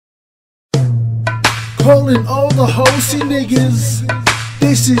Calling all the Hoosi niggas,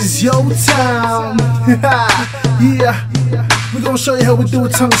 this is your time. Yeah, we gon' show you how we do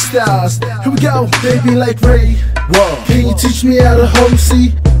it, Tongan Styles. Here we go, baby, like Ray. Whoa. Can you teach me how to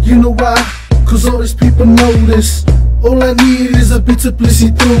Hoosi? You know why? Cause all these people know this. All I need is a bit of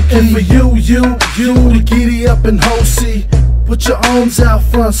blissy through. And for you to giddy up and Hoosi. Put your arms out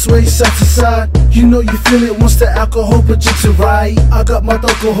front, sway side to side. You know you feel it once the alcohol projects it right. I got my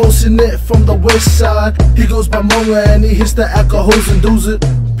dog Hoosi in it from the west side. He goes by Monga and he hits the alcohols and does it.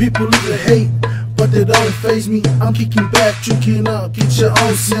 People either hate, but they don't faze me. I'm kicking back, drinking up, get your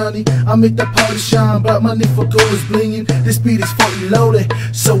own honey. I make the party shine, but my nigga go is blinging. This beat is fully loaded,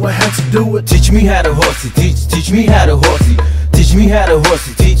 so I had to do it. Teach me how to Hoosi, teach me how to Hoosi. Teach me how to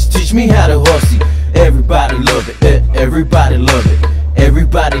Hoosi, teach me how to Hoosi. Everybody love it, everybody love it,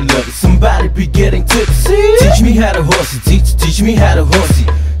 everybody love it. Somebody be getting tipsy. Teach me how to Hoosi, teach me how to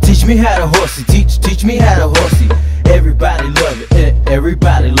Hoosi. Teach me how to Hoosi, teach me how to Hoosi. Everybody love it,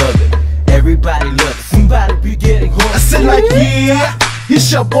 everybody love it, everybody love it. Somebody be getting horsey. I said like, yeah,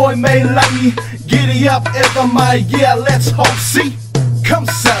 it's your boy Meilangi. Giddy up, Eva Mai, yeah, let's Hoosi. Come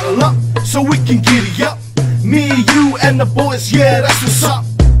saddle up, so we can giddy up. Me, you, and the boys, yeah, that's what's up.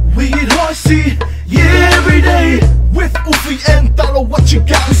 We eat Hoosi, yeah, every day. With Ufi and Talo, what you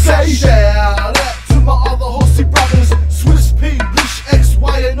gotta say? Shout out to my other Hoosi brothers, Swiss P, Bush, X,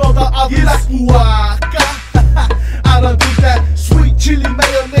 Y, and all the others. Yeah, like Uwaka. I don't think that sweet chili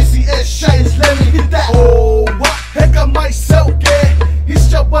mayonnaise and shines. Let me hit that. Oh, what? Heck, I myself, yeah.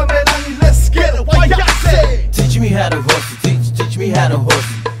 It's your boy Meilangi, let's get it. What y'all say? Teach me how to Hoosi, teach me how to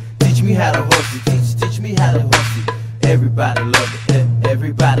Hoosi. Teach me how to Hoosi, teach me how to Hoosi. Everybody love it,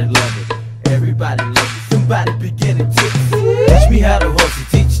 everybody love it, everybody love it. Somebody be getting tipsy. Teach me how to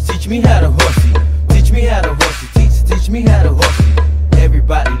Hoosi, teach me how to Hoosi. Teach me how to Hoosi, teach me how to Hoosi.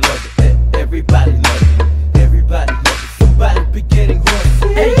 Everybody love it, everybody love it, everybody love it. Somebody be getting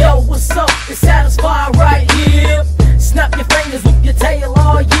horsey. Hey yo, what's up? It's satisfied right here. Snap your fingers, whip your tail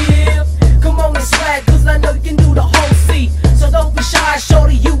all year. Come on and swag, cause I know you can do the Hoosi. So don't be shy,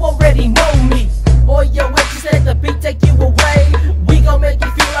 shorty, you already know me. Boy, yo, wait, just let the beat take you away. We gon' make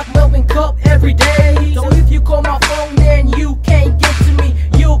you feel like Melvin Cup every day. So if you call my phone, then you can't get to me.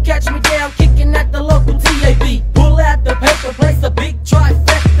 You'll catch me down kicking at the local TAB. Pull out the paper, place a big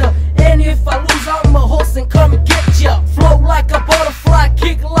trifecta. And if I lose, I'm a horse and come and get ya. Flow like a butterfly,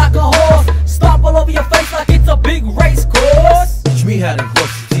 kick like a horse. Stomp all over your face like it's a big race course. Teach me how to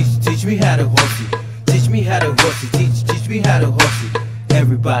Hoosi, teach me how to Hoosi. Teach me how to Hoosi, teach me how to Hoosi.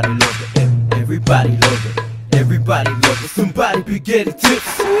 Everybody love it, everybody love it, everybody love it. Somebody be getting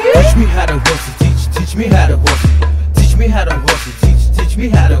tipsy. Teach me how to Hoosi, teach me how to Hoosi. Teach me how to Hoosi, teach me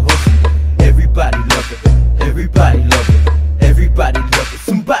how to Hoosi. Everybody love it, everybody love it, everybody love it.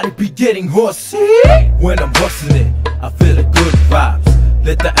 Somebody be getting horsey. When I'm hustling it, I feel the good vibes.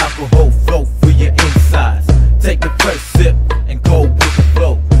 Let the alcohol flow through your insides. Take the first sip and go with the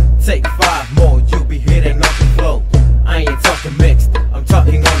flow. Take 5 more, you'll be hitting up the flow. I ain't talking mixed, I'm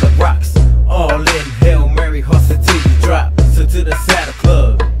talking on the rocks. All in, Hail Mary, hustle till you drop. So to the saddle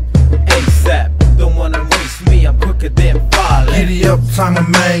club, ASAP. Don't wanna race me, I'm quicker than falling. Giddy up,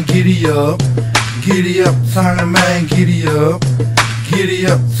 Tonga-Man, giddy up. Giddy up, Tonga-Man, giddy up. Giddy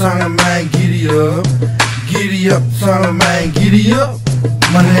up, Tonga-Man, giddy up. Giddy up, Tonga-Man, giddy up.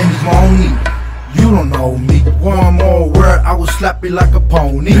 My name's Moni, you don't know me. One more word, I will slap you like a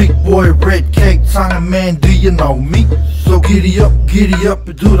pony. Big boy, red cake, Tonga-Man, do you know me? So giddy up,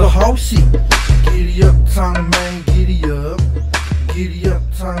 and do the Hoosi. Giddy up, Tonga-Man, giddy up. Giddy up,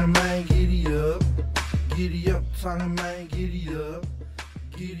 Tonga-Man, giddy up. Giddy up, Tonga-Man, giddy up.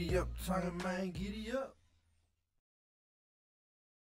 Giddy up, Tonga-Man, giddy up.